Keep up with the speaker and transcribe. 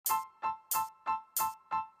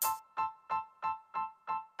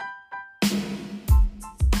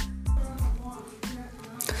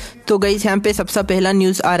तो गाइस यहाँ पे सबसे पहला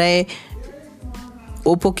न्यूज़ आ रहा है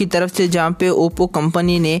ओप्पो की तरफ से, जहाँ पे ओप्पो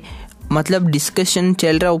कंपनी ने मतलब डिस्कशन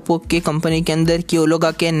चल रहा है ओप्पो के कंपनी के अंदर कि वो लोग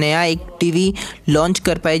आके नया एक टीवी लॉन्च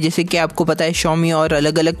कर पाए। जैसे कि आपको पता है Xiaomi और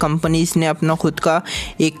अलग अलग कंपनीज़ ने अपना खुद का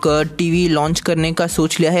एक टीवी लॉन्च करने का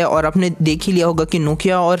सोच लिया है। और आपने देख ही लिया होगा कि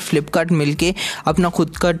नोकिया और फ्लिपकार्ट मिलके अपना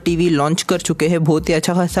खुद का टीवी लॉन्च कर चुके हैं। बहुत ही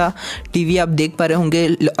अच्छा खासा टीवी आप देख पा रहे होंगे,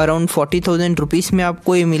 अराउंड 40,000 रुपीज़ में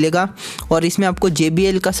आपको ये मिलेगा और इसमें आपको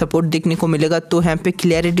JBL का सपोर्ट देखने को मिलेगा। तो यहाँ पे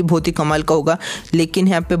क्लैरिटी बहुत ही कमाल का होगा। लेकिन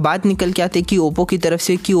यहाँ पे बात निकल के आते कि ओप्पो की तरफ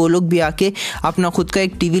से कि वो लोग भी आके अपना खुद का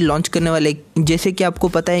एक टीवी लॉन्च करने वाले। जैसे कि आपको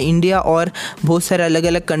पता है इंडिया और बहुत सारे अलग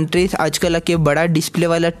अलग कंट्रीज आजकल आके बड़ा डिस्प्ले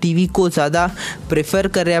वाला टीवी को ज़्यादा प्रेफर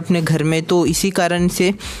कर रहे हैं अपने घर में। तो इसी कारण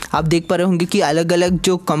से आप देख पा रहे होंगे कि अलग अलग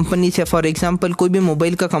जो कंपनीज है, फॉर एग्जांपल कोई भी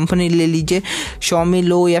मोबाइल का कंपनी ले लीजिए, Xiaomi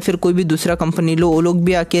लो या फिर कोई भी दूसरा कंपनी लो, वो लोग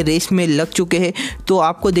भी आके रेस में लग चुके हैं। तो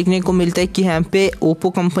आपको देखने को मिलता है कि यहाँ पे ओप्पो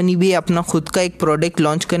कंपनी भी अपना खुद का एक प्रोडक्ट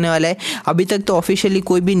लॉन्च करने वाला है। अभी तक तो ऑफिशियली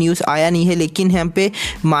कोई भी न्यूज़ आया नहीं है, लेकिन यहाँ पे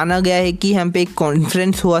माना गया है कि यहाँ पे एक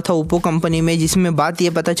कॉन्फ्रेंस हुआ था ओप्पो कंपनी में, जिसमें बात ये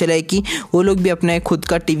पता चला है कि वो लोग भी अपना खुद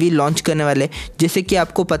का टीवी लॉन्च करने वाले। जैसे कि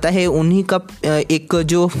आपको पता है उन्हीं का एक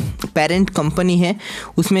जो पेरेंट कंपनी है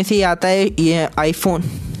उसमें से ही आता है ये आईफोन,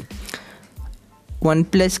 वन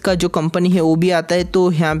प्लस का जो कंपनी है वो भी आता है।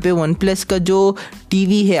 तो यहाँ पे वन प्लस का जो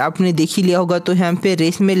टीवी है आपने देख ही लिया होगा, तो यहाँ पे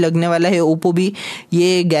रेस में लगने वाला है ओप्पो भी।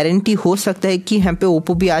 ये गारंटी हो सकता है कि यहाँ पे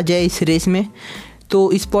ओप्पो भी आ जाए इस रेस में।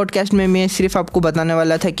 तो इस पॉडकास्ट में मैं सिर्फ आपको बताने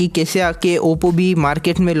वाला था कि कैसे आके ओप्पो भी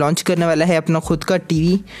मार्केट में लॉन्च करने वाला है अपना खुद का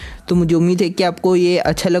टीवी। तो मुझे उम्मीद है कि आपको ये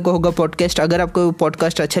अच्छा लगा होगा पॉडकास्ट। अगर आपको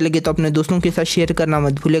पॉडकास्ट अच्छा लगे तो अपने दोस्तों के साथ शेयर करना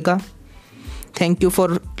मत भूलेगा। Thank you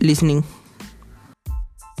for listening.